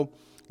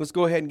Let's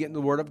go ahead and get into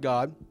the Word of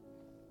God.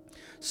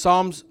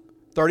 Psalms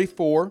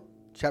 34,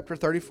 chapter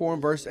 34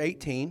 and verse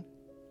 18.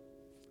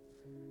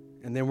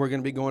 And then we're going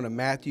to be going to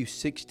Matthew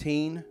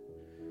 16,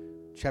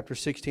 chapter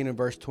 16 and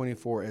verse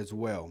 24 as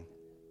well.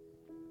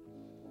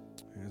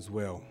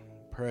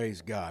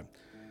 Praise God.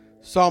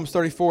 Psalms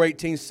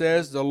 34:18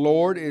 says, "The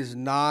Lord is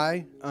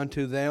nigh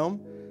unto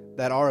them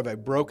that are of a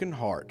broken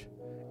heart,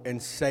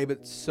 and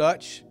saveth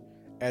such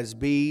as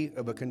be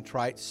of a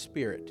contrite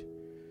spirit."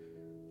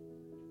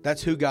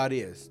 That's who God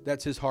is.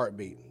 That's His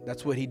heartbeat.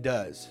 That's what He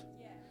does.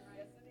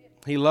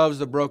 He loves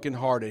the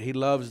brokenhearted. He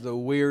loves the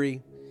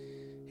weary.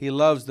 He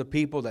loves the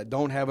people that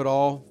don't have it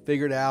all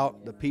figured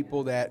out, the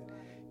people that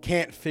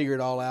can't figure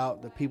it all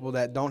out, the people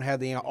that don't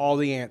have all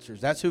the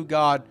answers. That's who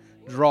God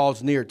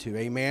draws near to.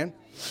 Amen.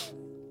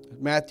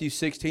 Matthew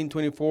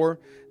 16:24,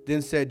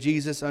 "Then said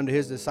Jesus unto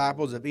His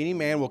disciples, If any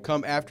man will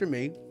come after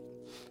me,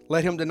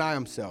 let him deny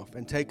himself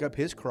and take up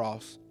his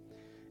cross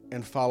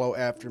and follow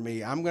after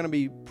me." I'm going to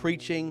be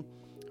preaching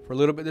for a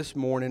little bit this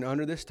morning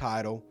under this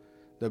title,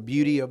 "The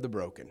Beauty of the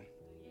Broken."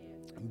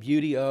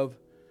 Beauty of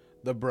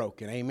the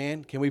broken.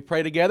 Amen. Can we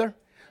pray together?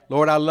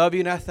 Lord, I love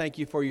you and I thank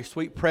you for your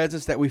sweet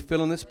presence that we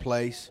feel in this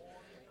place.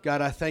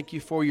 God, I thank you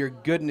for your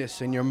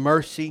goodness and your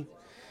mercy.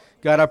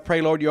 God, I pray,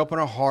 Lord, you open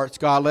our hearts.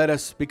 God, let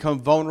us become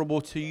vulnerable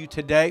to you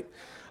today.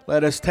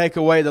 Let us take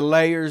away the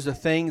layers, the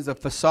things, the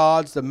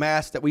facades, the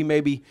masks that we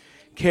may be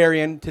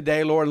carrying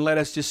today, Lord, and let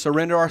us just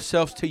surrender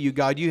ourselves to you,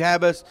 God. You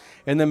have us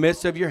in the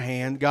midst of your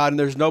hand, God, and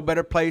there's no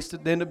better place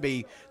than to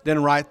be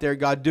than right there,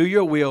 God. Do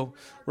your will.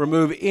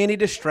 Remove any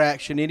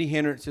distraction, any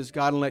hindrances,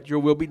 God, and let your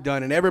will be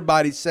done. And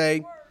everybody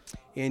say,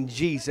 in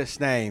Jesus'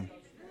 name,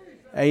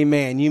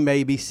 amen. You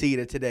may be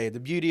seated today. The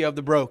beauty of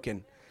the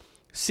broken.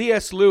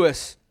 C.S.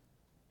 Lewis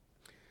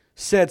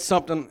said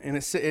something, and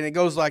it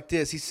goes like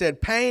this. He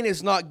said, "Pain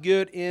is not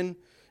good in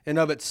and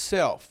of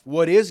itself.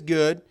 What is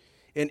good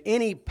in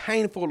any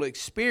painful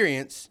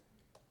experience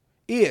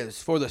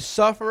is for the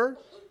sufferer,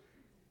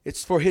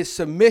 it's for his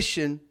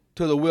submission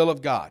to the will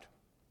of God.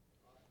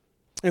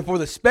 And for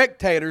the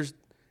spectators,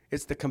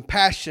 it's the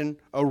compassion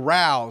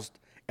aroused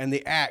and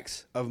the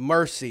acts of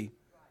mercy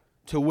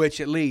to which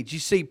it leads." You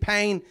see,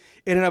 pain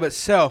in and of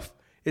itself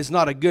is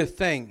not a good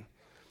thing.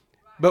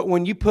 But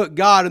when you put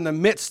God in the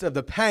midst of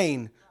the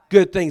pain,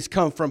 good things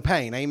come from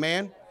pain.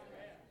 Amen?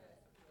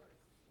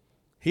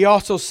 He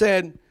also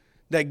said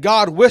that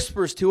God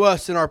whispers to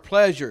us in our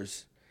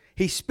pleasures.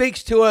 He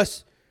speaks to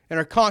us in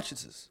our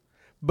consciences,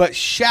 but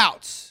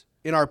shouts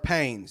in our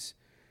pains.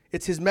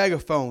 It's His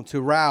megaphone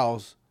to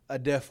rouse a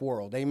deaf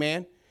world.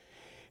 Amen?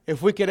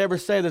 If we could ever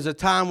say there's a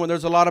time when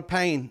there's a lot of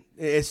pain,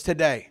 it's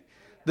today.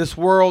 This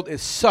world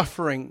is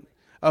suffering.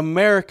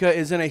 America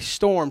is in a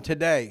storm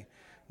today.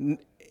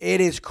 It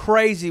is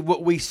crazy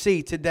what we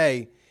see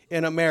today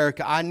in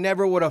America. I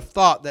never would have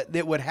thought that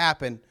it would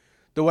happen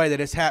the way that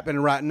it's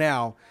happening right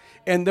now.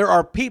 And there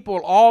are people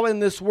all in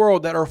this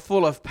world that are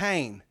full of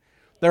pain.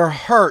 They're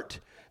hurt.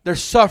 They're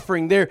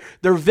suffering. They're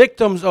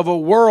victims of a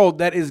world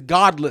that is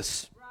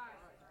godless.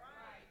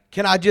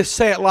 Can I just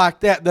say it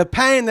like that? The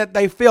pain that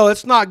they feel,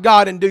 it's not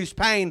God-induced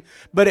pain,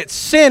 but it's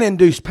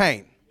sin-induced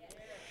pain.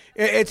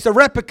 It's the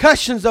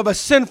repercussions of a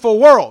sinful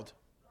world.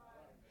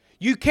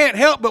 You can't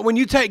help but when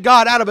you take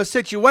God out of a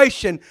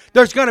situation,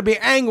 there's going to be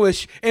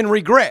anguish and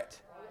regret.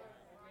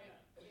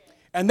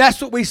 And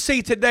that's what we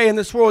see today in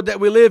this world that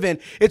we live in.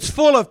 It's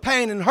full of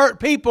pain and hurt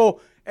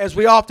people, as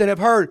we often have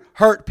heard,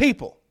 hurt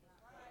people.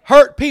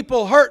 Hurt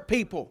people hurt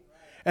people.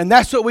 And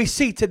that's what we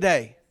see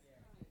today.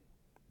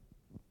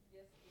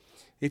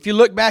 If you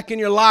look back in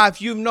your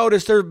life, you've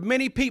noticed there are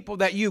many people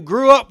that you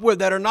grew up with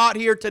that are not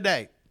here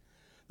today.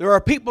 There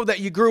are people that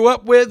you grew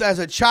up with as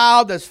a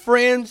child, as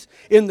friends,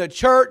 in the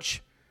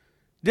church,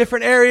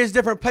 different areas,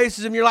 different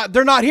places in your life.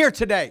 They're not here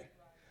today.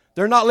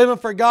 They're not living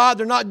for God.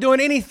 They're not doing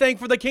anything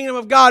for the kingdom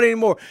of God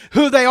anymore.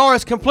 Who they are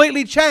is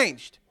completely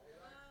changed.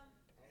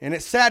 And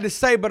it's sad to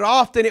say, but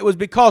often it was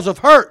because of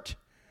hurt.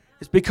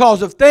 It's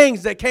because of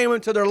things that came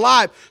into their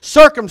life,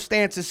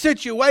 circumstances,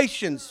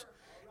 situations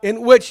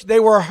in which they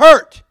were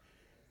hurt,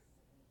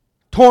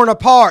 torn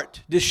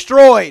apart,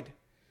 destroyed.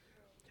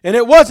 And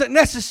it wasn't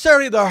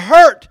necessarily the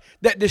hurt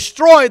that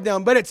destroyed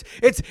them, but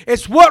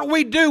it's what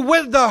we do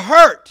with the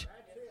hurt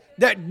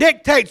that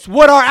dictates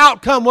what our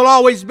outcome will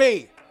always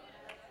be.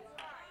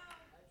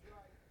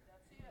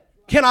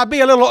 Can I be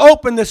a little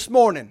open this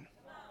morning?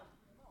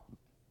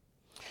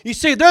 You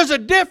see, there's a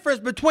difference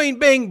between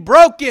being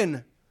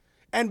broken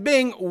and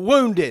being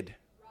wounded.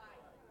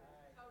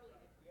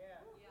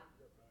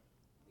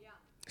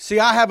 See,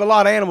 I have a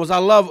lot of animals. I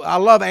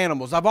love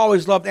animals. I've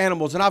always loved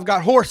animals, and I've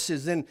got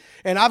horses, and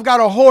I've got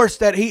a horse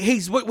that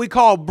he's what we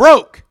call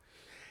broke.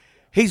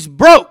 He's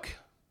broke.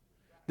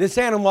 This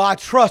animal I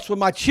trust with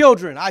my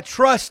children. I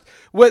trust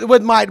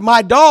with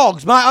my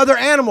dogs, my other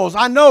animals.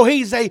 I know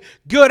he's a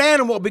good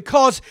animal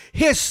because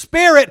his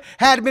spirit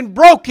had been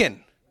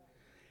broken.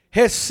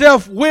 His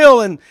self-will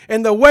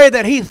and the way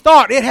that he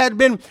thought,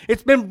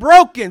 it's been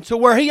broken to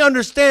where he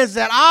understands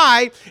that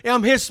I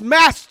am his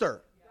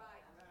master.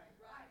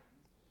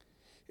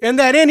 And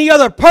that any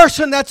other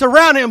person that's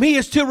around him, he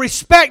is to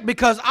respect,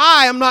 because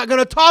I am not going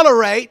to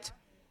tolerate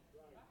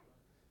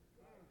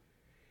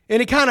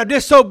any kind of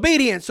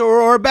disobedience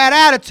or bad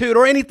attitude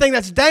or anything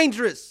that's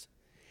dangerous.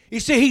 You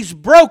see, he's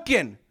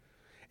broken.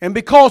 And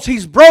because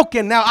he's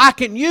broken, now I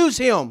can use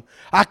him.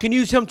 I can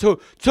use him to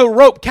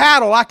rope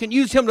cattle. I can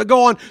use him to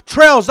go on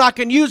trails. I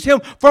can use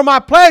him for my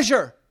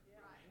pleasure.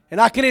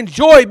 And I can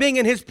enjoy being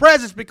in his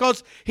presence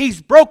because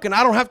he's broken.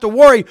 I don't have to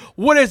worry,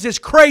 what is this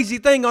crazy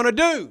thing going to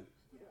do?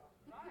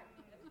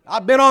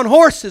 I've been on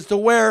horses to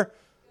where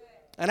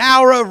an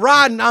hour of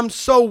riding, I'm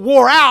so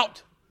wore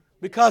out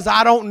because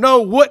I don't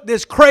know what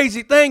this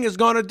crazy thing is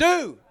going to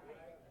do.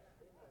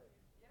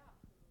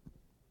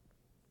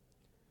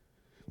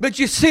 But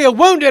you see, a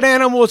wounded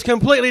animal is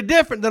completely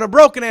different than a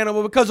broken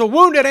animal, because a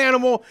wounded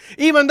animal,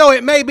 even though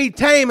it may be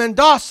tame and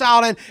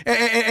docile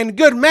and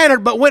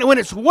good-mannered, but when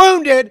it's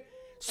wounded,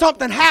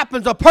 something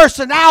happens. A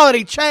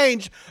personality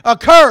change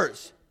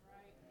occurs.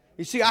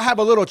 You see, I have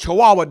a little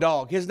Chihuahua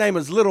dog. His name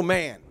is Little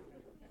Man.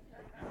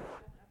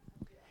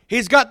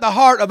 He's got the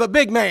heart of a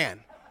big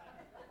man.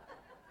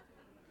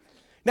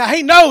 Now,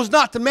 he knows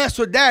not to mess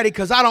with Daddy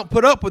because I don't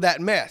put up with that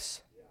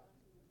mess.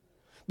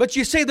 But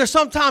you see, there's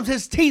sometimes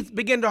his teeth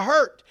begin to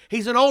hurt.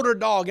 He's an older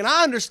dog. And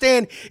I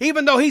understand,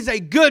 even though he's a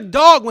good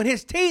dog, when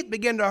his teeth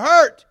begin to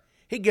hurt,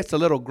 he gets a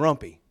little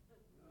grumpy.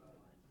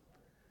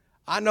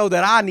 I know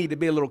that I need to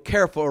be a little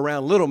careful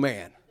around Little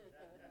Man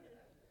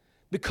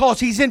because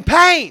he's in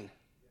pain.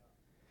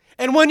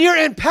 And when you're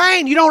in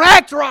pain, you don't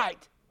act right.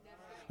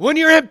 When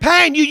you're in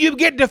pain, you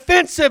get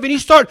defensive and you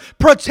start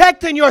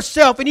protecting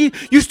yourself and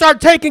you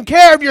start taking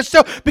care of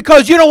yourself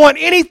because you don't want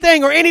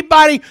anything or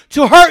anybody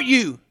to hurt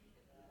you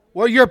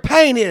where your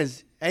pain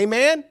is.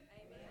 Amen?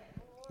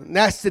 And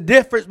that's the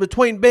difference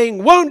between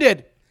being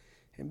wounded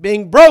and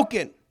being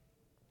broken.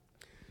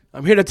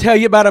 I'm here to tell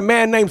you about a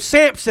man named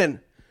Samson,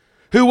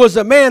 who was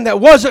a man that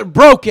wasn't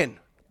broken,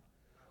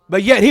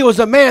 but yet he was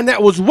a man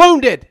that was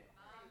wounded.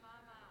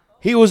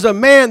 He was a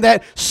man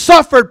that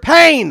suffered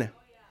pain.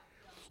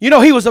 You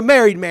know, he was a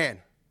married man.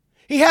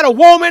 He had a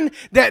woman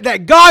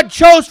that God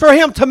chose for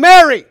him to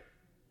marry.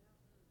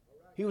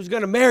 He was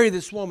going to marry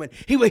this woman.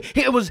 It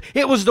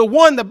was the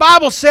one, the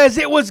Bible says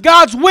it was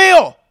God's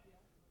will.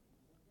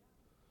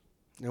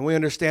 And we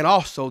understand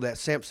also that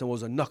Samson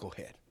was a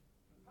knucklehead.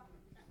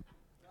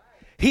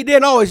 He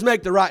didn't always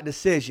make the right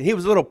decision. He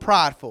was a little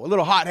prideful, a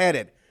little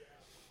hot-headed.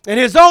 And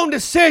his own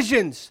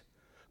decisions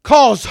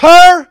caused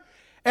her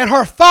and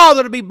her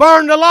father to be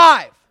burned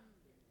alive.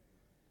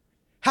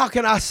 How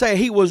can I say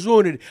he was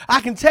wounded? I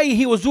can tell you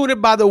he was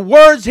wounded by the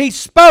words he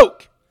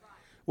spoke.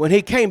 When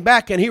he came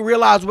back and he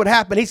realized what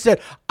happened, he said,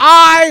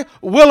 I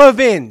will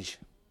avenge.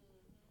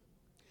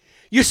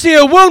 You see,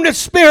 a wounded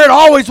spirit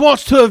always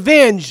wants to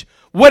avenge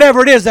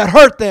whatever it is that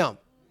hurt them.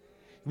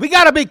 We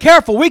got to be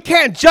careful. We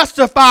can't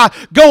justify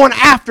going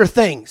after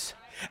things,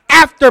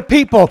 after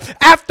people,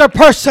 after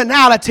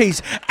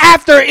personalities,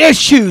 after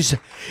issues.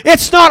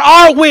 It's not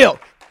our will.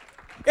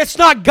 It's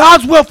not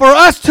God's will for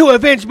us to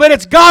avenge, but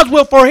it's God's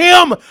will for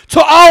him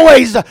to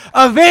always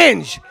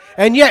avenge.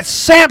 And yet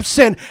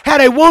Samson had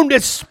a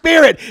wounded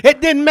spirit.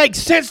 It didn't make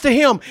sense to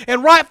him,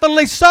 and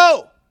rightfully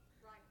so.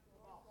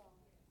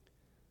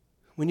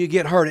 When you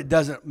get hurt, it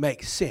doesn't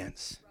make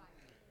sense.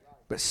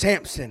 But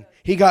Samson,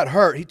 he got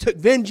hurt. He took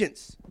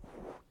vengeance.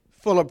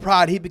 Full of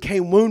pride, he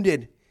became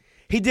wounded.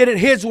 He did it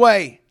his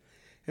way.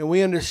 And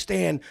we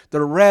understand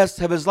the rest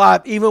of his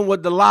life, even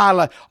with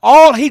Delilah,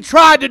 all he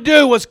tried to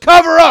do was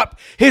cover up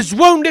his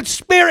wounded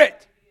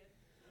spirit.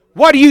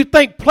 What do you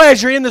think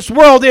pleasure in this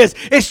world is?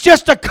 It's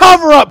just a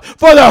cover up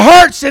for the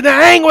hurts and the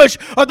anguish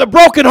of the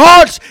broken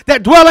hearts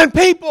that dwell in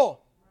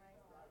people.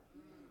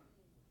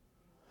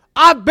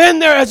 I've been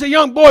there as a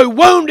young boy,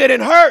 wounded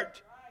and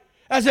hurt.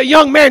 As a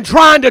young man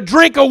trying to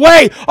drink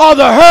away all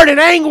the hurt and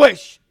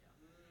anguish.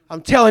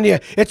 I'm telling you,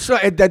 it's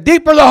the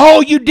deeper the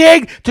hole you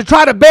dig to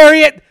try to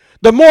bury it,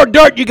 the more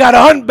dirt you got to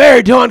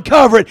unbury to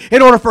uncover it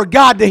in order for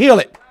God to heal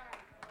it.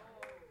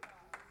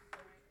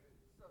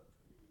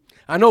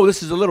 I know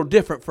this is a little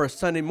different for a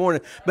Sunday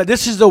morning, but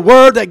this is the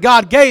word that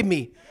God gave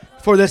me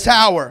for this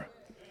hour.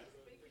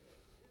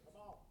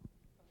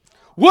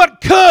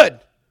 What could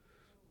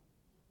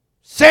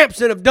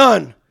Samson have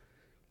done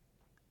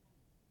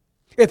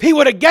if he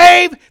would have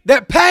gave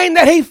that pain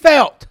that he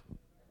felt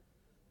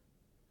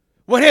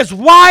when his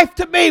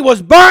wife-to-be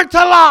was burnt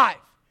alive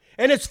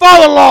and his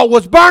father-in-law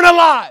was burned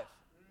alive?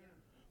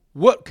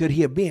 What could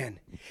he have been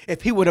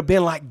if he would have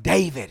been like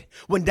David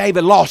when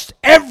David lost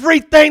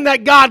everything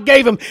that God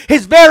gave him?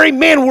 His very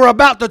men were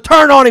about to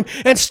turn on him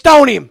and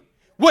stone him.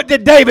 What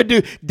did David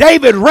do?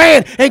 David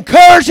ran,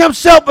 encouraged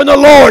himself in the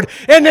Lord,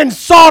 and then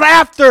sought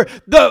after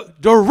the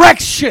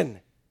direction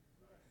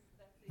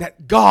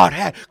that God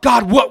had.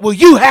 God, what will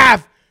you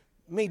have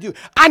me do?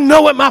 I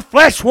know what my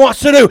flesh wants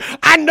to do.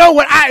 I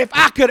know if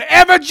I could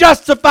ever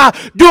justify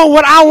doing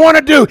what I want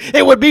to do,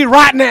 it would be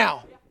right now.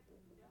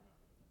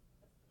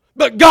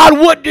 But God,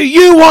 what do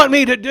you want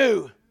me to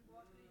do?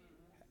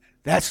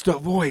 That's the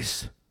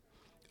voice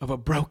of a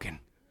broken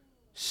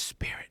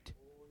spirit.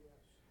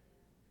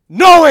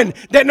 Knowing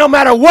that no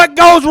matter what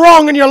goes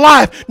wrong in your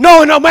life,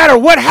 knowing no matter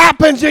what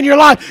happens in your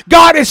life,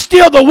 God is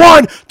still the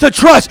one to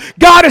trust.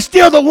 God is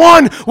still the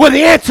one with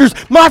the answers.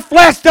 My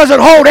flesh doesn't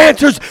hold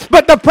answers,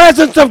 but the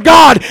presence of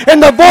God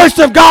and the voice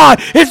of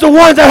God is the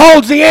one that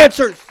holds the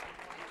answers.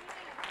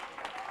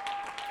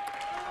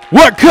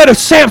 What could have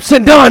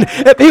Samson done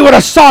if he would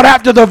have sought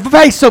after the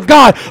face of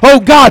God? Oh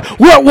God,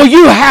 what will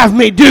you have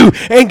me do?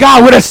 And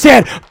God would have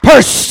said,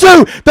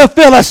 pursue the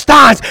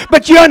Philistines.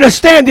 But you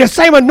understand, the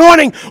same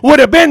anointing would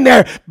have been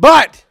there.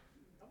 But,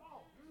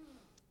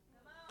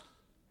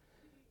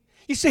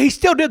 you see, he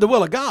still did the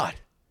will of God.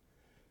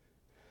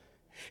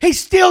 He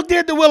still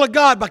did the will of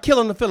God by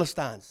killing the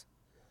Philistines.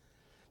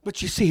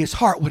 But you see, his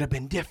heart would have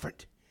been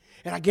different.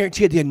 And I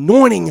guarantee you the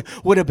anointing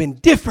would have been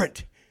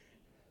different.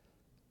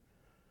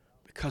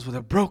 Because with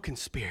a broken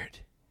spirit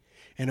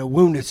and a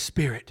wounded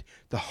spirit,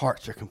 the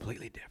hearts are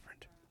completely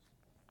different.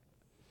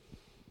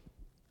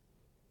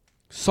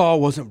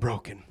 Saul wasn't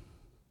broken.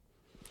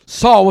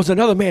 Saul was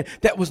another man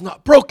that was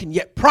not broken,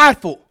 yet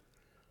prideful.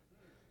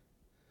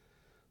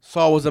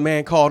 Saul was a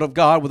man called of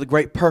God with a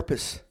great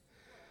purpose.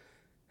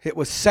 It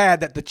was sad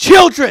that the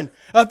children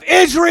of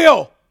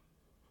Israel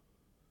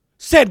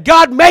said,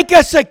 God, make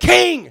us a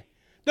king.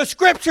 The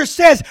scripture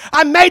says,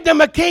 I made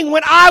them a king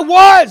when I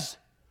was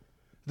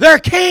their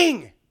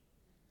king.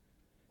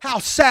 How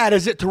sad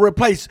is it to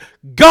replace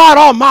God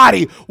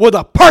Almighty with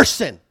a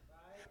person?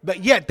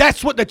 But yet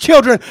that's what the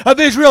children of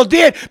Israel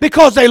did,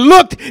 because they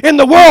looked in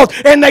the world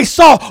and they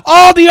saw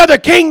all the other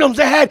kingdoms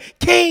that had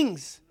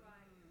kings.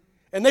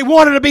 And they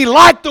wanted to be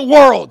like the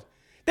world.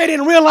 They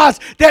didn't realize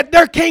that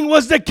their king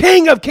was the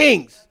King of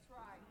Kings.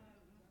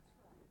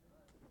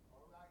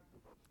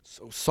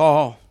 So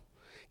Saul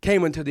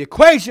came into the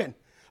equation.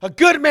 A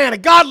good man, a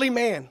godly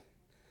man.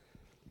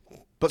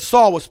 But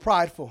Saul was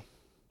prideful.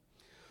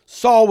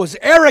 Saul was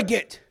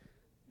arrogant.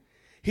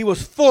 He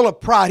was full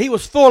of pride. He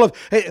was full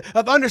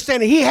of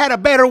understanding he had a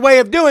better way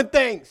of doing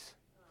things.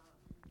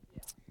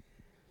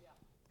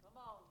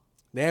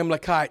 The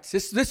Amalekites.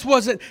 This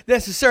wasn't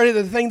necessarily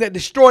the thing that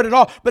destroyed it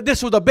all, but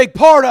this was a big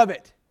part of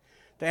it.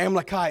 The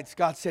Amalekites,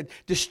 God said,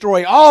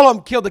 destroy all of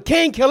them, kill the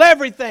king, kill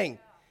everything.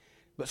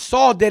 But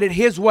Saul did it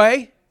his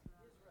way.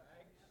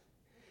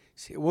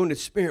 See, a wounded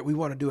spirit, we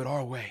want to do it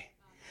our way.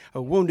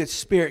 A wounded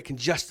spirit can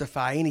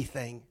justify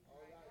anything.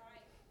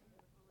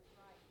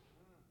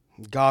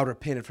 God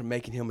repented for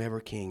making him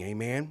ever king.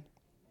 Amen.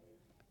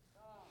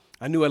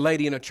 I knew a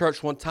lady in a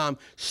church one time,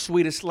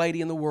 sweetest lady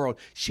in the world.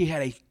 She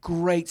had a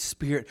great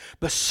spirit,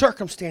 but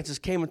circumstances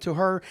came into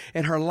her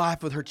and her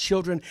life with her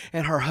children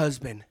and her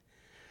husband.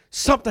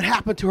 Something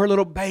happened to her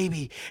little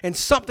baby, and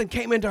something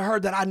came into her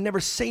that I'd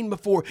never seen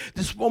before.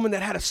 This woman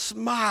that had a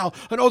smile,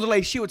 an older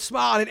lady, she would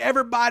smile, and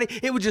everybody,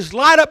 it would just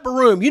light up a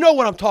room. You know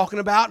what I'm talking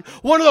about.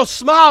 One of those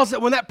smiles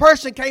that when that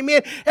person came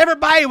in,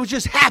 everybody was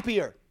just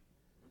happier.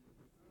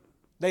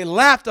 They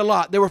laughed a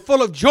lot. They were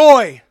full of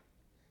joy.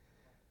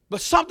 But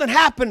something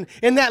happened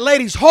in that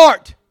lady's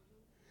heart.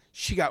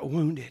 She got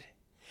wounded.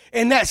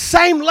 And that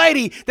same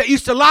lady that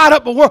used to light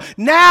up a world,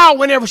 now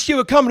whenever she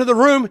would come into the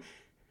room,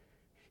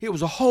 it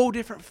was a whole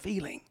different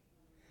feeling.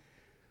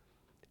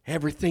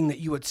 Everything that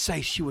you would say,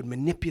 she would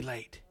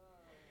manipulate.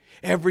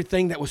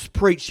 Everything that was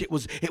preached, it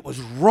was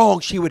wrong.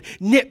 She would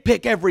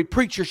nitpick every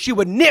preacher. She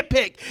would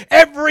nitpick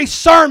every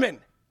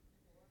sermon.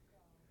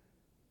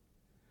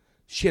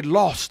 She had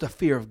lost the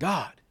fear of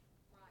God.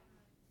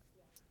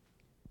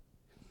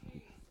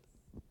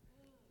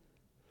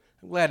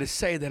 I'm glad to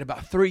say that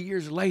about 3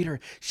 years later,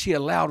 she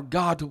allowed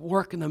God to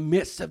work in the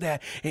midst of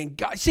that. And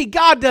God, see,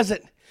 God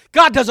doesn't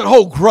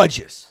hold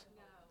grudges.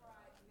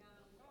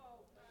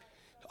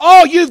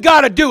 All you've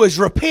got to do is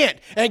repent.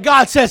 And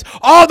God says,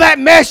 all that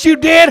mess you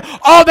did,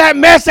 all that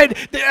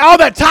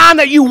time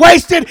that you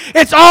wasted,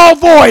 it's all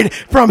void.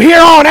 From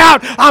here on out,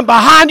 I'm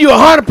behind you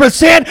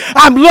 100%.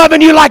 I'm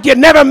loving you like you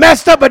never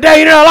messed up a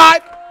day in your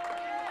life.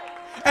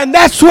 And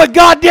that's what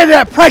God did to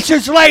that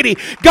precious lady.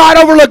 God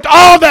overlooked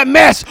all that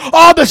mess,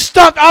 all the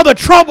stuff, all the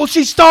trouble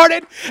she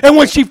started. And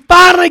when she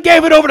finally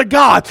gave it over to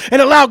God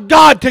and allowed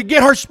God to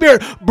get her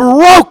spirit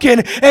broken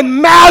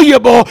and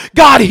malleable,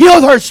 God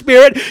healed her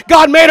spirit.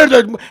 God made her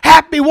the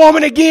happy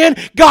woman again.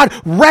 God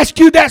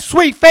rescued that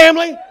sweet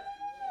family.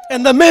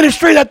 And the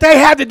ministry that they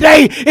have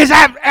today is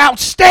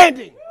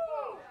outstanding.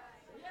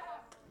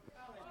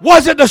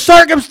 Was it the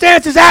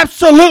circumstances?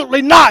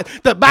 Absolutely not.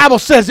 The Bible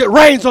says it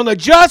rains on the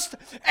just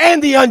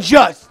and the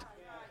unjust.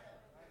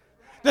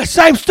 The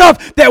same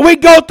stuff that we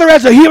go through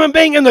as a human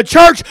being in the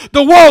church,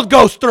 the world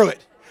goes through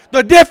it.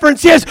 The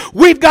difference is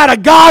we've got a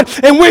God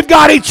and we've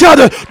got each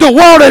other. The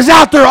world is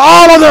out there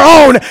all on their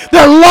own.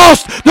 They're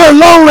lost. They're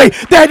lonely.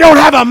 They don't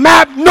have a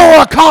map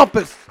nor a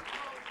compass.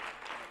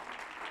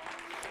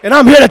 And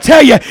I'm here to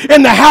tell you,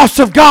 in the house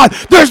of God,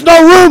 there's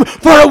no room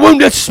for a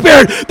wounded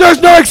spirit.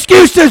 There's no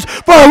excuses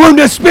for a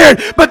wounded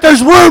spirit. But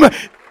there's room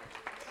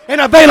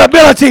and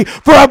availability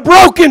for a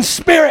broken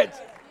spirit.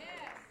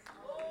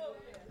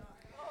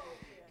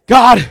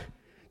 God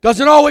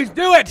doesn't always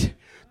do it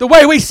the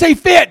way we see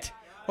fit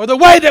or the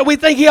way that we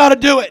think he ought to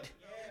do it.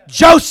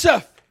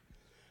 Joseph,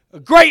 A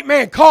great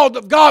man called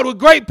of God with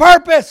great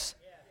purpose.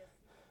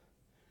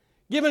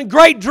 Given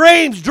great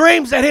dreams,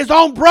 dreams that his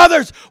own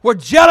brothers were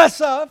jealous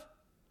of.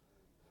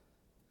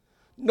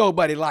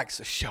 Nobody likes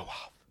a show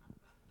off,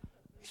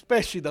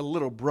 especially the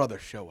little brother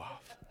show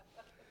off.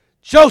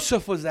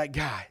 Joseph was that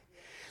guy.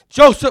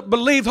 Joseph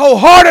believed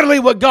wholeheartedly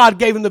what God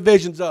gave him the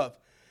visions of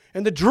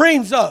and the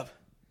dreams of.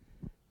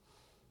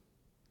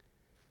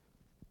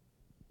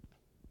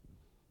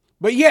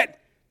 But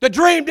yet, the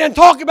dream didn't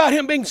talk about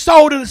him being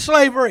sold into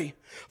slavery,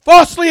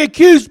 falsely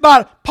accused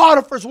by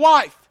Potiphar's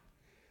wife,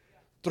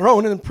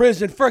 thrown in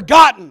prison,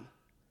 forgotten.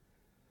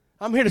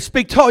 I'm here to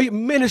speak to all you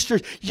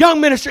ministers,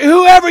 young ministers,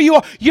 whoever you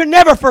are, you're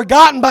never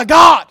forgotten by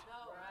God.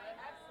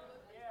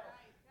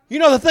 You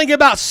know, the thing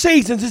about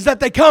seasons is that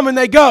they come and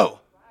they go.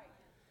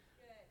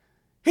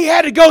 He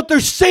had to go through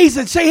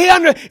seasons. See,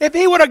 if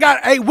he would have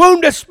got a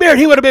wounded spirit,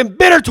 he would have been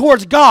bitter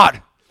towards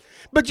God.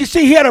 But you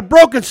see, he had a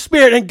broken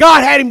spirit, and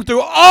God had him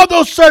through all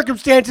those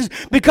circumstances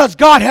because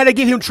God had to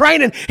give him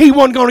training he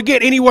wasn't going to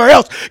get anywhere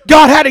else.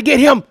 God had to get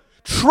him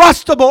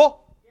trustable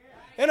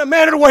in a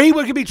manner where he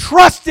would be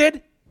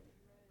trusted.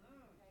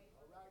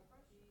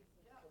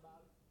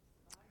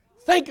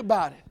 Think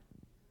about it.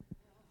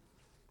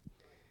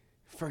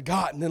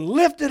 Forgotten and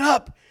lifted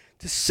up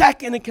to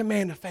second in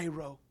command to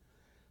Pharaoh.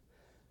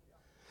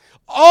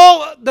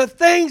 All the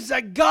things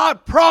that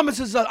God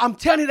promises us, I'm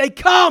telling you, they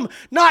come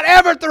not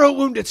ever through a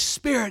wounded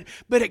spirit,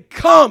 but it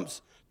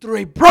comes through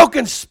a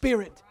broken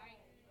spirit.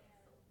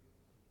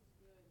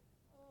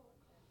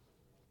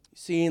 You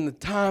see, in the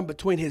time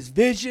between his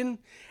vision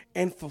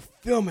and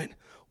fulfillment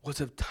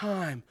was a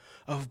time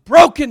of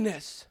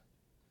brokenness.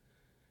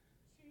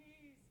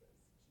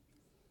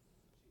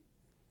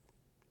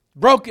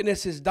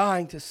 Brokenness is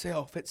dying to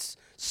self. It's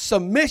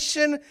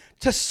submission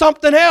to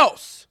something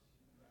else.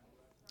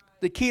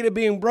 The key to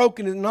being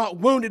broken is not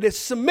wounded. It's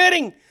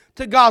submitting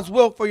to God's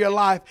will for your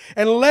life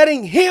and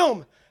letting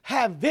Him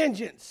have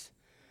vengeance.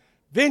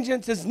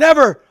 Vengeance is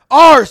never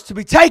ours to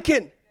be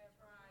taken.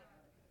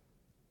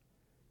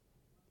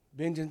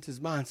 Vengeance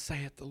is mine,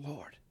 saith the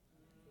Lord.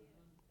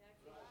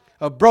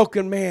 A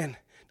broken man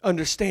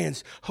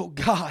understands, oh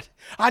God,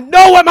 I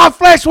know what my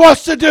flesh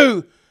wants to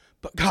do,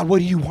 but God, what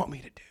do you want me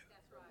to do?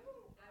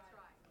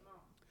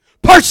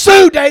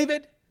 Pursue,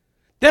 David.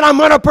 Then I'm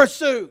going to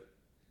pursue.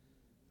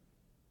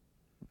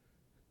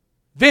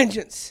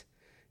 Vengeance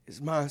is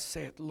mine,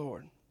 saith the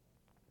Lord.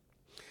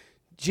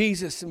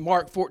 Jesus in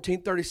Mark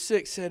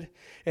 14:36 said,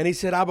 and he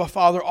said, Abba,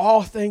 Father,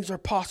 all things are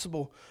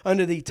possible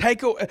unto thee.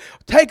 Take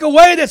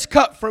away this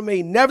cup from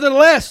me.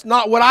 Nevertheless,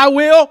 not what I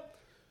will,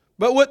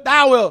 but what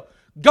thou wilt.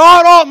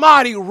 God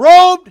Almighty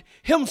robed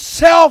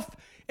himself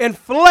in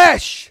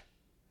flesh,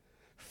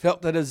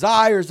 felt the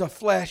desires of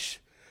flesh,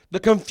 the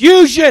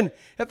confusion,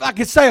 if I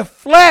could say, of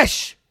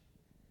flesh,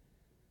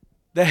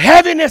 the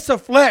heaviness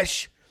of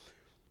flesh.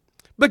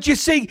 But you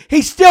see,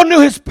 he still knew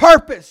his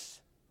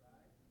purpose.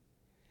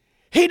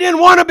 He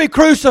didn't want to be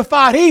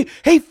crucified.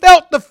 He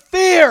felt the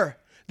fear,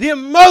 the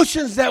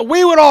emotions that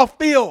we would all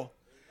feel.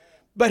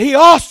 But he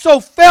also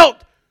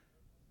felt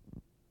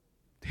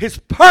his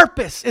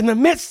purpose in the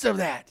midst of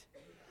that.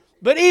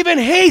 But even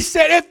he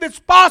said, if it's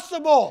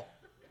possible,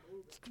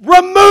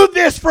 remove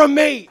this from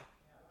me.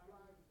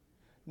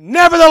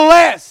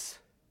 Nevertheless,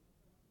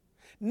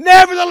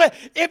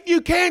 if you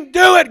can't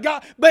do it,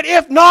 God, but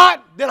if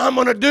not, then I'm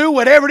going to do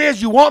whatever it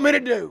is you want me to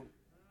do.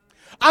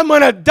 I'm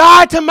going to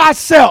die to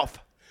myself.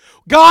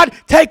 God,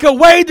 take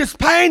away this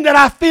pain that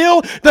I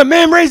feel, the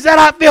memories that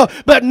I feel.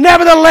 But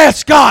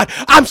nevertheless, God,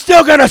 I'm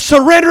still going to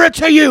surrender it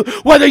to you,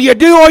 whether you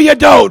do or you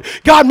don't.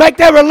 God, make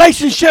that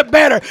relationship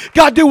better.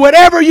 God, do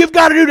whatever you've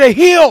got to do to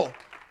heal.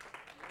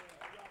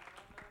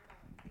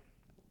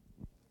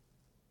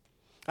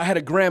 I had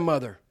a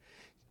grandmother.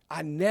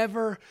 I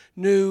never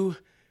knew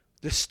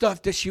the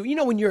stuff that you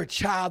know when you're a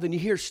child and you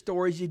hear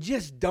stories, you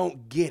just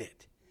don't get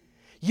it.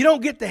 You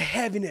don't get the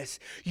heaviness.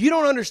 You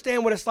don't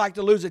understand what it's like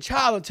to lose a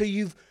child until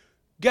you've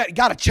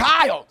got a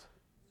child.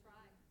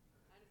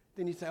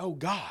 Then you say, oh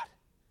God.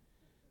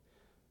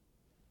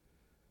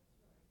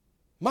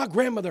 My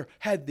grandmother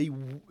had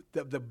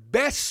the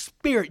best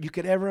spirit you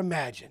could ever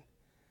imagine.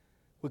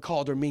 We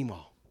called her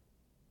Meemaw.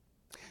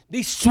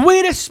 The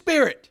sweetest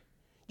spirit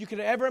you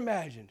could ever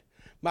imagine.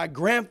 My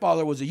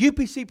grandfather was a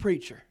UPC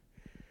preacher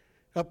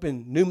up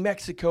in New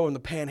Mexico in the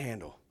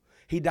Panhandle.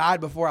 He died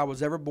before I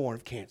was ever born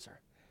of cancer.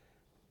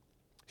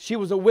 She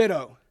was a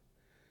widow.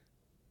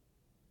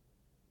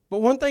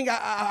 But one thing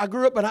I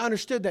grew up and I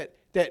understood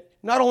that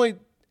not only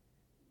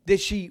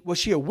was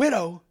she a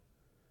widow,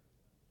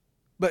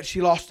 but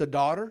she lost a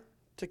daughter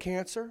to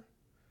cancer.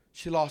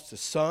 She lost a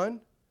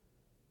son.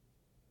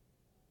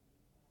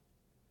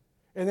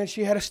 And then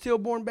she had a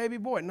stillborn baby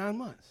boy at 9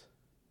 months.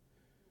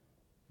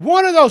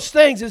 One of those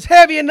things is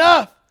heavy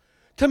enough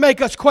to make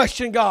us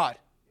question God.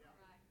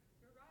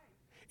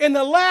 In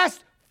the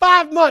last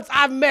 5 months,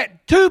 I've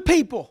met 2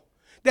 people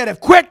that have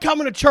quit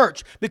coming to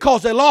church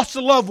because they lost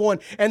a loved one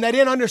and they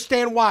didn't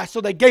understand why,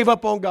 so they gave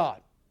up on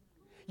God.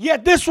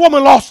 Yet this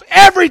woman lost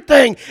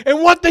everything,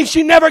 and one thing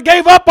she never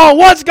gave up on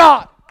was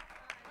God.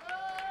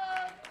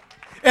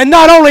 And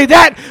not only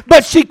that,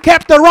 but she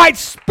kept the right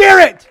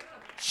spirit.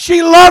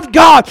 She loved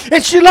God,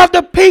 and she loved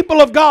the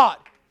people of God.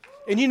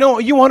 And you know,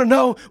 you want to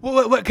know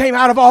what came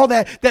out of all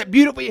that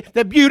beauty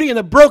and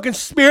the broken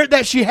spirit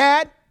that she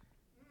had?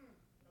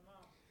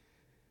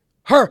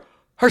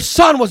 Her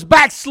son was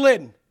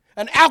backslidden,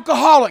 an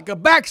alcoholic, a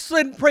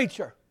backslidden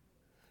preacher,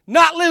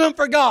 not living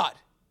for God.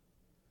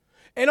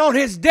 And on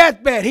his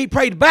deathbed, he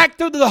prayed back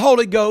through the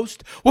Holy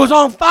Ghost, was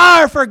on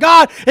fire for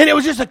God, and it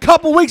was just a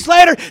couple weeks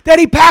later that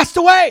he passed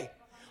away.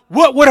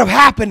 What would have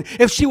happened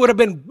if she would have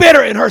been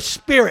bitter in her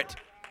spirit?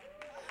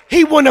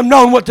 He wouldn't have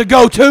known what to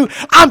go to.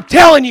 I'm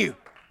telling you.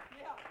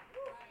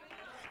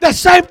 The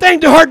same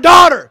thing to her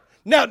daughter,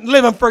 now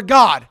living for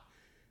God.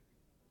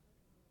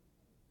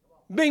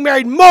 Being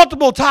married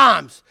multiple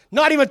times,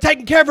 not even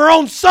taking care of her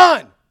own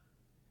son.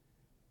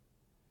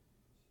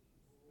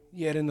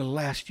 Yet in the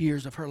last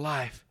years of her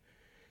life,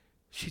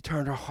 she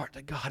turned her heart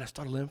to God and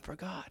started living for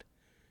God.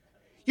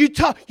 You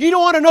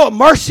don't want to know what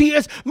mercy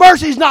is?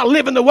 Mercy is not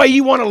living the way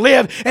you want to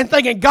live and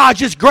thinking God's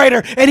just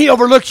greater and He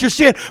overlooks your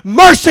sin.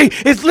 Mercy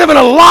is living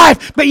a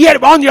life, but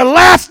yet on your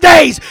last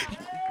days,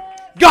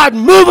 God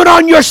moving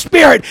on your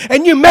spirit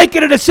and you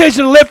making a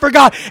decision to live for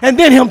God and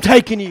then Him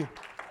taking you.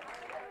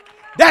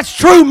 That's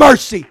true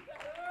mercy.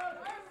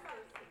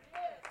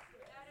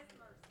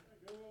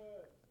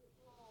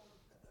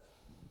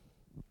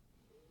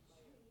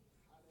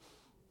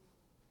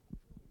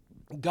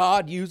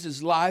 God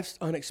uses life's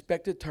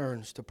unexpected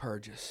turns to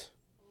purge us.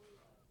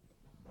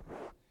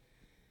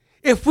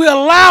 If we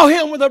allow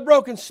Him with a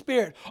broken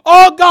spirit,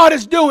 all God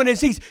is doing is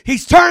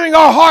He's turning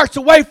our hearts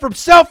away from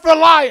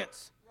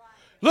self-reliance.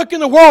 Look in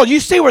the world. You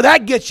see where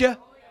that gets you.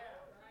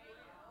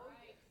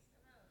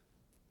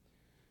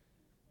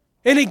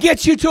 And He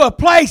gets you to a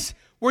place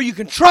where you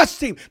can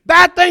trust Him.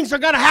 Bad things are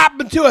going to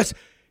happen to us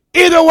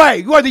either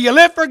way, whether you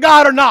live for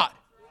God or not.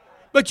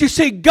 But you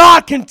see,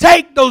 God can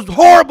take those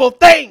horrible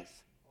things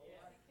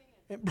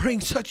and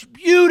bring such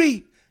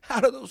beauty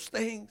out of those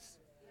things.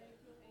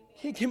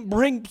 He can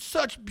bring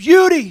such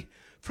beauty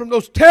from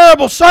those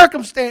terrible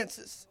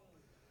circumstances.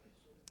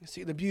 You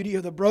see, the beauty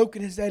of the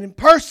broken is that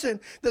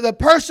the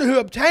person who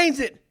obtains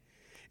it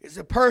is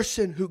a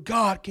person who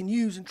God can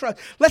use and trust.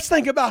 Let's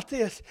think about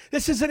this.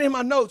 This isn't in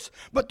my notes,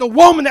 but the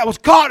woman that was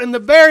caught in the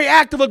very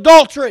act of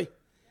adultery,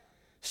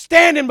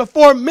 standing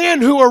before men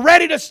who were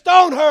ready to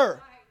stone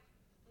her.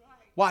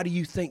 Why do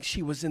you think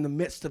she was in the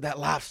midst of that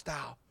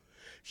lifestyle?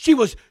 She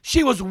was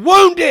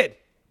wounded.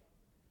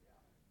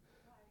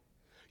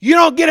 You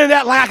don't get in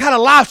that kind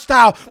of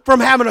lifestyle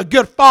from having a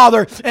good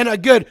father and a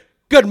good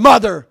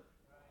mother.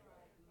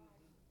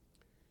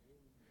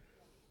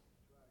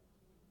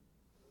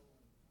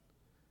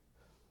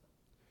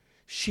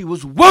 She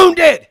was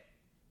wounded.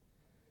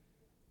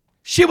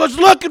 She was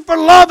looking for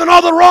love in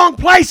all the wrong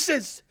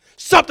places.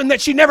 Something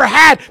that she never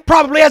had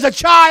probably as a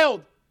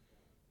child.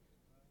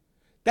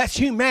 That's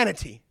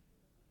humanity.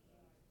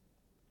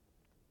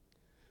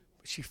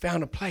 She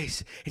found a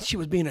place and she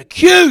was being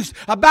accused,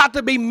 about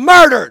to be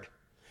murdered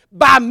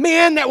by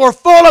men that were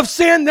full of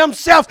sin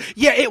themselves.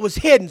 Yeah, it was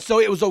hidden, so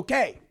it was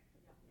okay.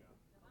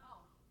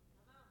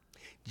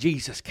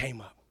 Jesus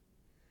came up.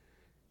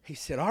 He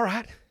said, all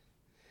right,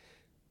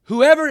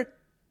 whoever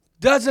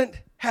doesn't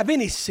have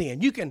any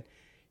sin, you can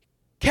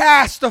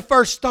cast the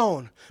first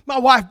stone. My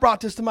wife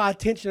brought this to my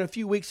attention a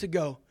few weeks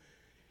ago.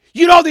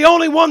 You know, the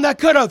only one that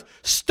could have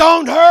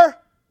stoned her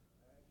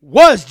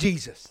was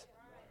Jesus.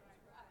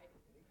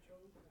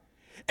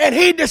 And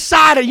He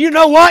decided, you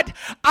know what?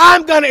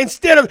 I'm going to,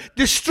 instead of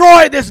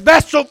destroy this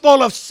vessel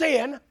full of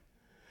sin,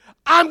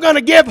 I'm going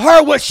to give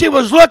her what she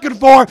was looking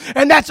for,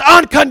 and that's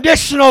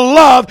unconditional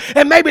love.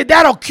 And maybe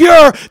that'll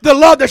cure the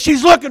love that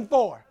she's looking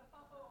for.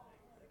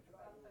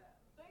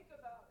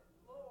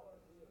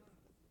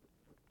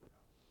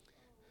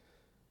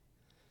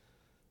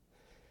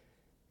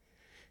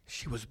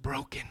 She was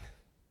broken.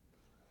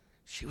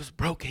 She was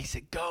broken. He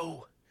said,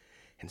 go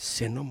and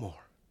sin no more.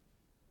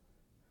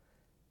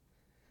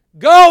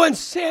 Go and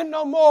sin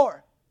no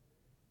more.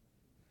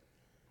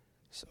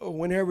 So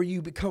whenever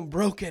you become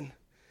broken,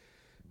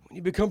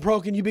 you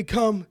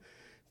become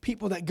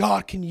people that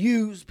God can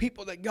use,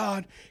 people that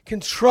God can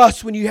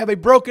trust. When you have a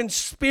broken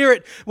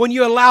spirit, when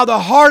you allow the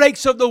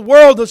heartaches of the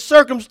world, the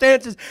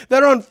circumstances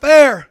that are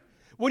unfair,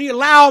 when you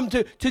allow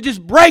them to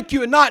just break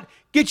you and not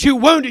get you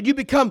wounded, you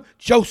become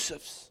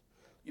Josephs.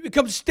 You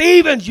become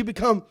Stevens. You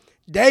become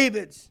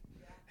Davids,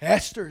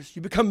 Esthers.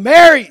 You become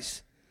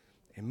Marys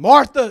and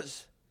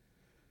Marthas.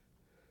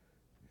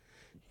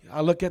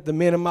 I look at the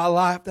men in my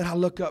life that I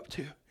look up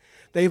to.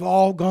 They've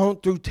all gone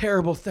through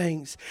terrible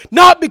things.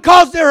 Not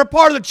because they're a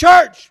part of the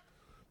church,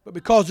 but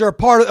because they're a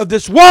part of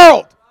this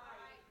world.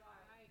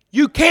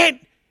 You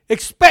can't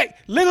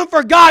expect, living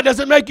for God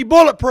doesn't make you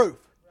bulletproof.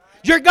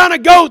 You're going to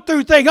go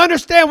through things.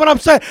 Understand what I'm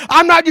saying?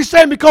 I'm not just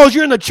saying because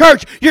you're in the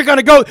church, you're going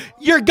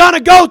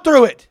to go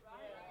through it.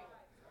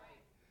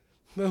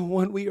 But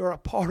when we are a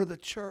part of the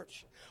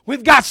church,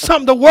 we've got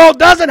something the world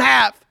doesn't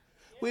have.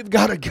 We've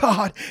got a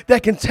God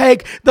that can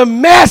take the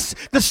mess,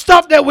 the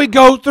stuff that we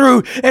go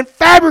through, and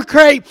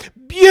fabricate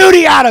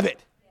beauty out of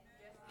it.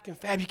 He can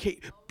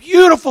fabricate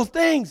beautiful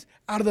things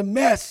out of the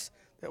mess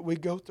that we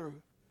go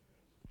through.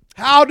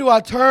 How do I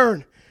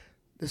turn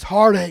this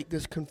heartache,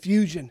 this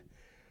confusion,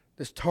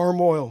 this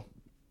turmoil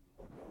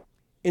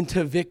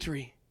into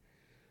victory?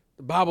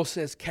 The Bible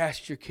says,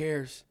 cast your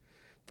cares.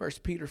 1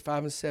 Peter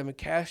 5:7,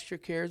 cast your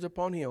cares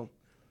upon Him.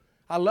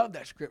 I love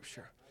that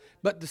scripture.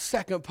 But the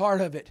second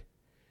part of it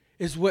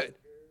is what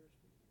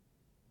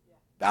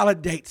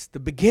validates the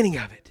beginning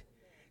of it.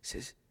 It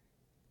says,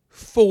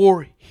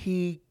 for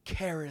He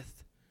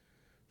careth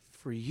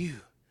for you.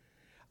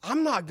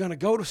 I'm not going to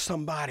go to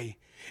somebody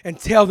and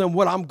tell them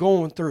what I'm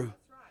going through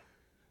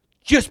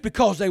just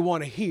because they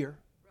want to hear.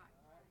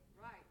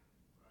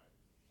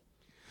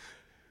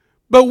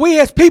 But we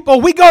as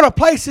people, we go to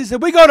places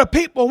and we go to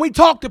people and we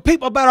talk to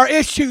people about our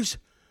issues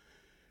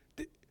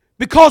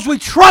because we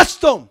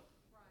trust them.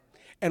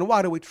 And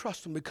why do we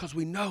trust them? Because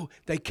we know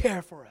they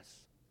care for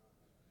us.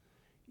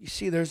 You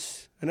see,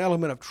 there's an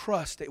element of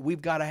trust that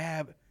we've got to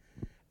have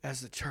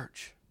as the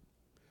church.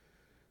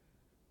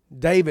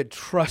 David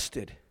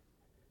trusted.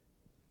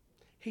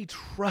 He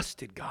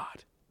trusted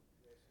God.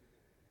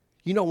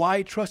 You know why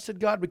he trusted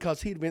God?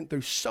 Because he'd been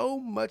through so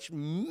much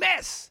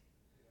mess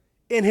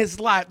in his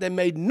life that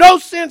made no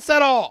sense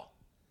at all.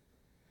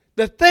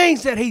 The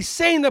things that he's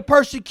seen, the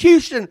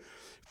persecution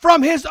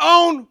from his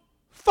own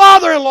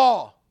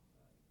father-in-law.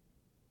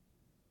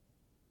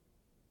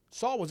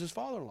 Saul was his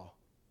father-in-law.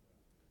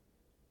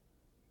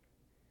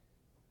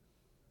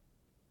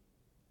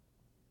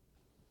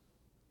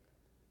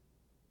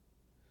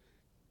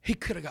 He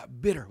could have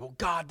got bitter. Well,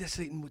 God, this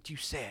ain't what you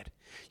said.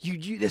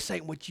 This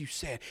ain't what you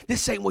said.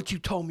 This ain't what you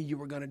told me you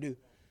were going to do.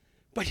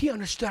 But he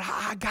understood,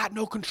 I got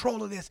no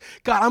control of this.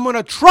 God, I'm going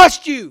to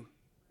trust you.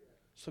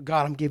 So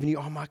God, I'm giving you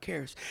all my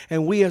cares.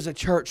 And we as a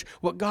church,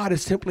 what God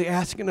is simply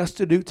asking us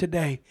to do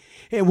today,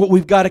 and what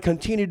we've got to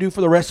continue to do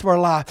for the rest of our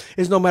life,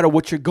 is no matter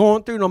what you're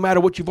going through, no matter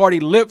what you've already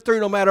lived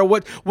through, no matter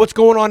what's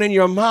going on in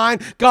your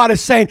mind, God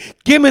is saying,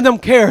 give me them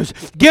cares.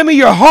 Give me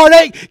your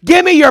heartache.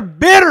 Give me your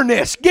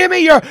bitterness. Give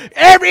me your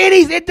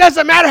it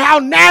doesn't matter how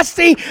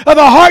nasty of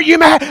a heart you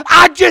may have.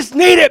 I just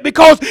need it,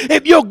 because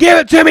if you'll give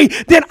it to me,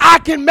 then I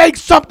can make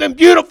something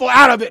beautiful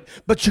out of it.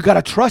 But you got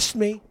to trust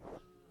me.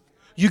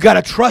 You got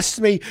to trust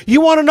me. You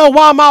want to know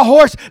why my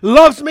horse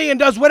loves me and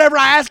does whatever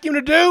I ask him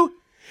to do?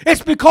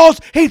 It's because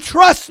he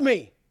trusts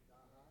me.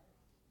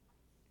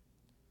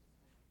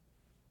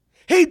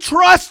 He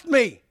trusts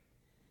me.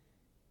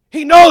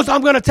 He knows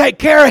I'm going to take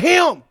care of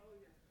him.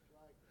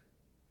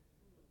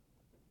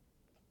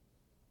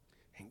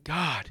 And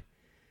God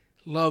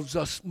loves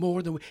us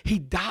more than He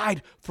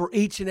died for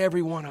each and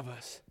every one of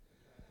us.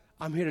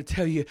 I'm here to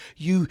tell you,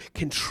 you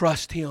can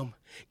trust Him.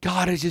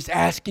 God is just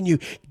asking you,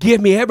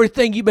 give me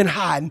everything you've been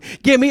hiding.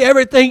 Give me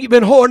everything you've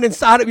been hoarding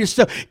inside of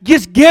yourself.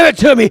 Just give it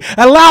to me.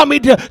 Allow me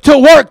to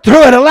work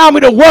through it. Allow me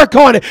to work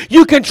on it.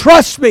 You can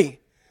trust me.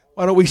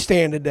 Why don't we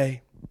stand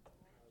today?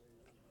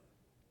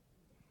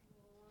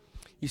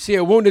 You see,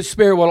 a wounded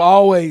spirit will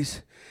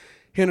always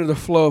hinder the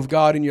flow of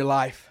God in your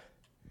life.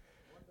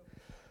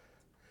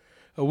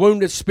 A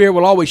wounded spirit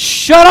will always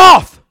shut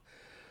off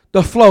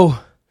the flow.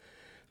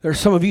 There's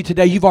some of you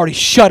today, you've already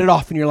shut it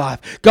off in your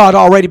life. God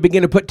already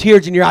began to put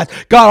tears in your eyes.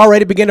 God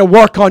already began to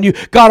work on you.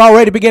 God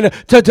already began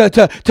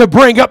to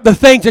bring up the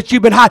things that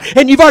you've been hiding.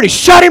 And you've already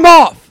shut Him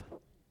off.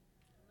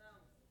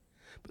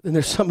 But then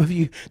there's some of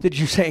you that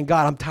you're saying,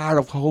 God, I'm tired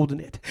of holding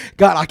it.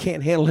 God, I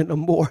can't handle it no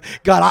more.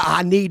 God,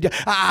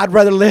 I'd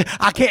rather live.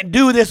 I can't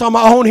do this on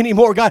my own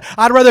anymore. God,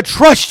 I'd rather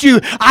trust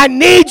you. I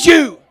need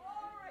you.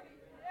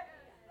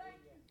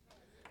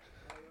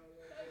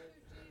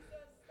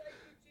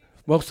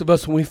 Most of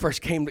us, when we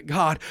first came to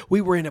God,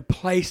 we were in a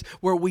place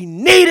where we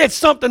needed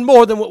something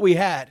more than what we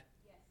had.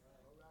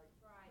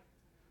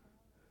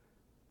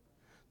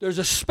 There's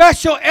a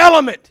special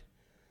element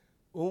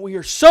when we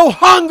are so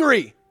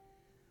hungry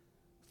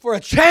for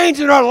a change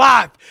in our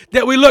life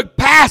that we look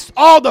past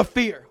all the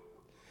fear,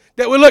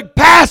 that we look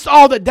past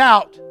all the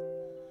doubt.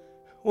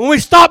 When we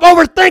stop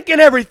overthinking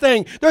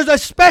everything, there's a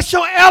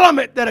special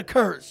element that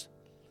occurs.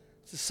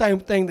 The same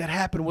thing that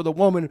happened with a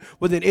woman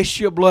with an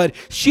issue of blood.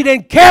 She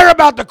didn't care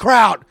about the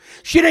crowd.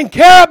 She didn't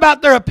care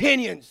about their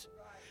opinions.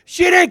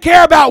 She didn't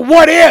care about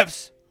what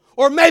ifs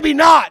or maybe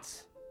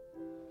nots.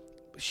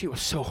 But she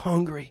was so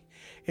hungry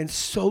and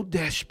so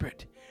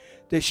desperate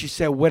that she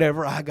said,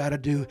 whatever I got to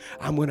do,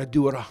 I'm going to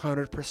do it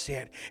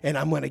 100%. And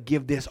I'm going to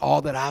give this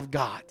all that I've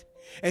got.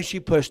 And she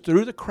pushed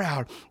through the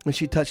crowd and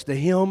she touched the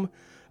hem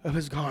of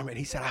His garment.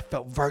 He said, I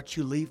felt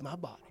virtue leave my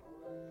body.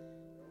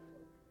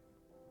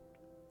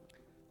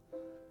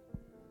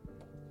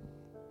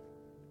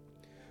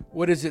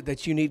 What is it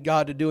that you need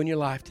God to do in your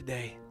life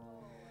today?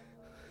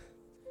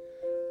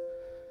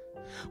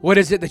 What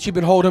is it that you've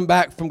been holding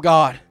back from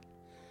God?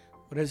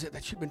 What is it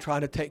that you've been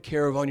trying to take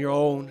care of on your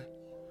own?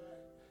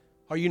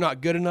 Are you not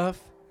good enough?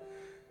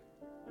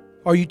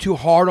 Are you too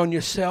hard on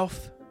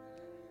yourself?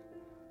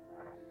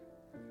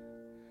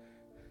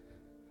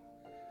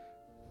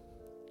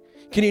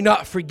 Can you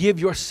not forgive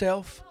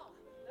yourself?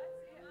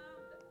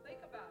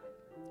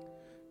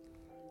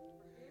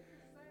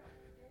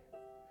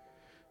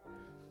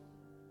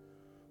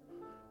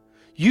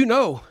 You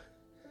know,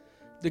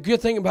 the good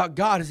thing about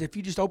God is if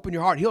you just open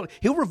your heart,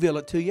 He'll reveal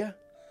it to you.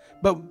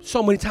 But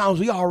so many times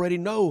we already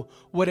know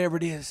whatever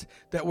it is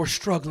that we're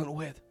struggling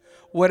with.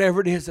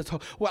 Whatever it is that's,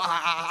 well,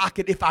 I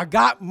could, if I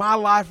got my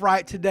life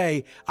right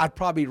today, I'd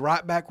probably be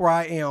right back where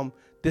I am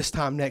this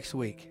time next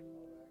week.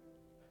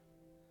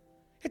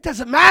 It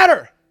doesn't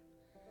matter.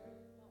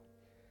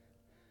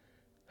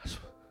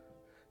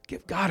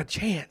 Give God a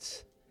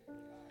chance.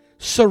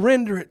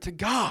 Surrender it to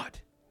God.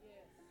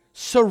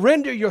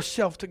 Surrender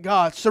yourself to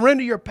God.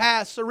 Surrender your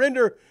past.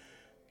 Surrender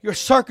your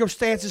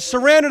circumstances.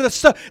 Surrender the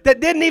stuff that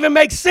didn't even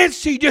make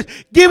sense to you. Just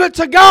give it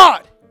to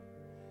God.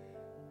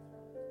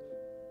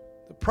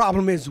 The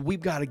problem is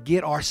we've got to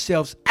get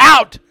ourselves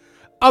out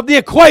of the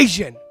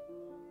equation.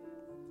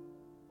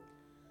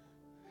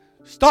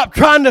 Stop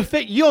trying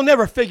to you'll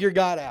never figure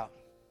God out.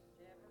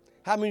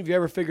 How many of you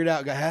ever figured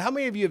out God? How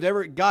many of you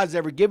God's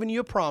ever given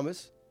you a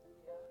promise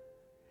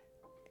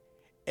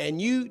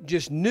and you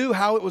just knew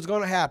how it was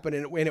going to happen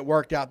and it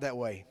worked out that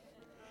way?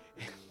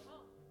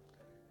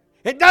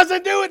 It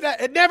doesn't do it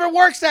that. It never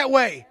works that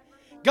way.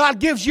 God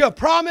gives you a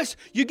promise,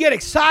 you get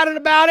excited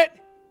about it,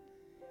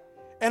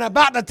 and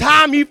about the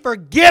time you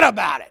forget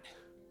about it,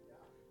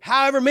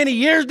 however many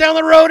years down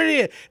the road it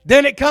is,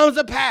 then it comes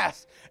to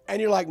pass.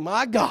 And you're like,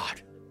 my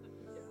God,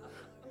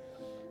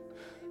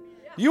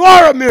 you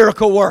are a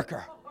miracle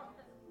worker.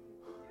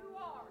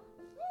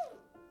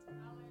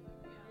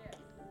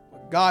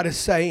 God is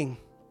saying,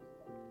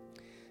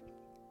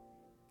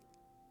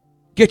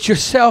 get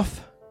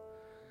yourself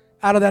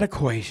out of that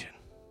equation.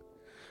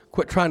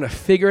 Quit trying to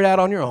figure it out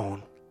on your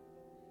own.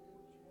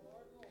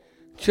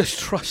 Just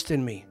trust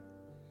in me.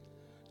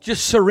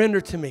 Just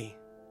surrender to me.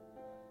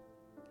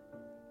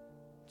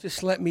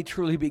 Just let me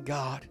truly be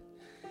God.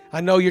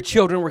 I know your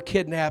children were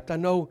kidnapped. I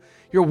know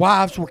your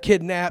wives were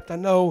kidnapped. I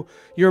know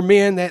your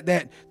men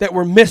that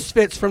were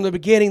misfits from the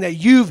beginning that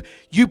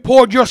you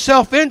poured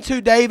yourself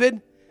into,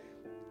 David.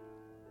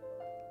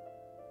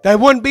 They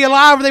wouldn't be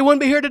alive or they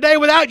wouldn't be here today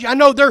without you. I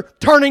know they're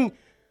turning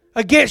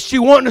against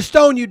you, wanting to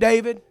stone you,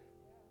 David.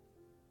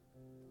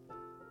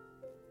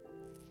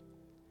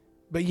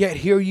 But yet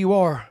here you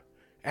are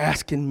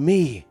asking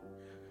me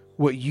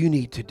what you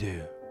need to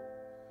do.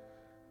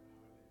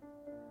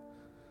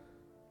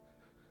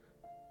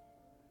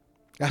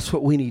 That's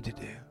what we need to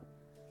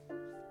do.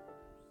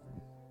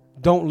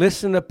 Don't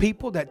listen to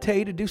people that tell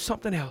you to do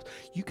something else.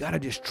 You got to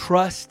just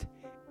trust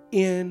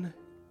in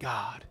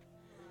God.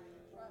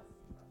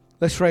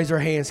 Let's raise our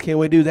hands. Can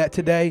we do that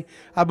today?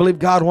 I believe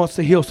God wants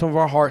to heal some of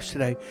our hearts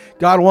today.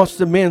 God wants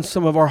to mend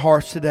some of our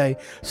hearts today.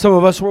 Some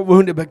of us were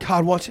wounded, but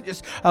God wants to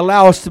just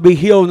allow us to be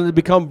healed and to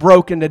become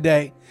broken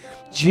today.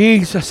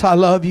 Jesus, I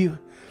love you.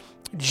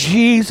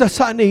 Jesus,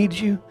 I need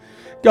you.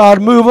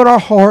 God, move in our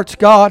hearts,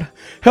 God.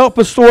 Help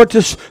us, Lord,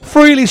 to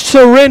freely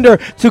surrender,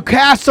 to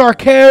cast our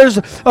cares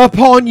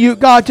upon you,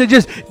 God, to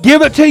just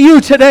give it to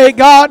you today,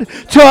 God,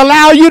 to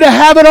allow you to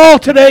have it all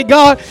today,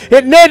 God.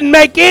 It didn't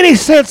make any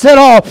sense at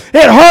all.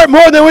 It hurt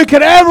more than we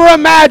could ever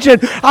imagine.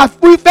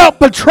 We felt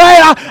betrayed.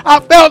 I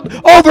felt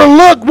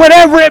overlooked,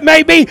 whatever it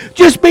may be.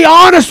 Just be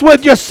honest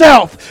with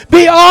yourself.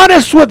 Be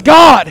honest with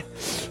God.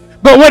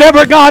 But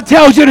whatever God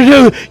tells you to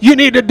do, you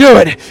need to do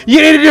it.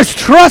 You need to just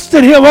trust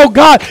in Him. Oh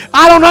God,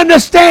 I don't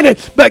understand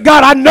it, but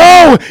God, I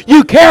know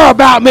you care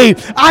about me.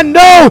 I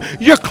know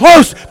you're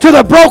close to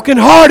the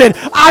brokenhearted.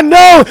 I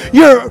know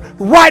you're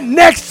right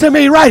next to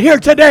me right here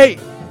today.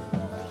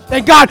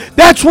 And God,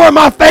 that's where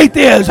my faith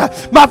is.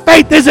 My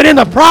faith isn't in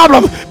the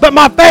problem, but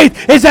my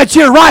faith is that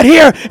you're right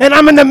here and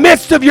I'm in the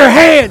midst of your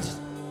hands.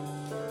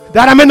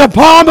 That I'm in the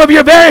palm of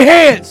your very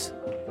hands.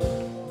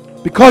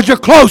 Because you're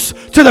close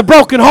to the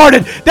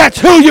brokenhearted. That's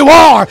who you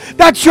are.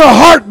 That's your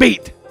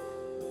heartbeat.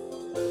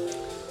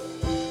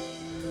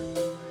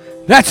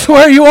 That's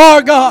where you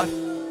are, God.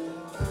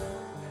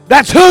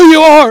 That's who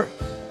you are.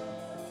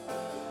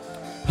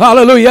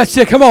 Hallelujah. That's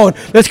it. Come on.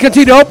 Let's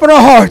continue to open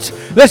our hearts.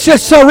 Let's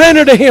just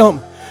surrender to Him.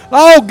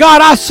 Oh,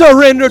 God, I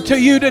surrender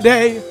to you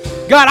today.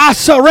 God, I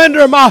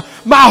surrender my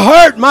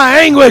hurt, my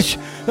anguish,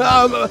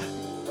 my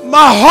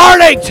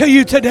heartache to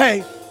you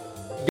today.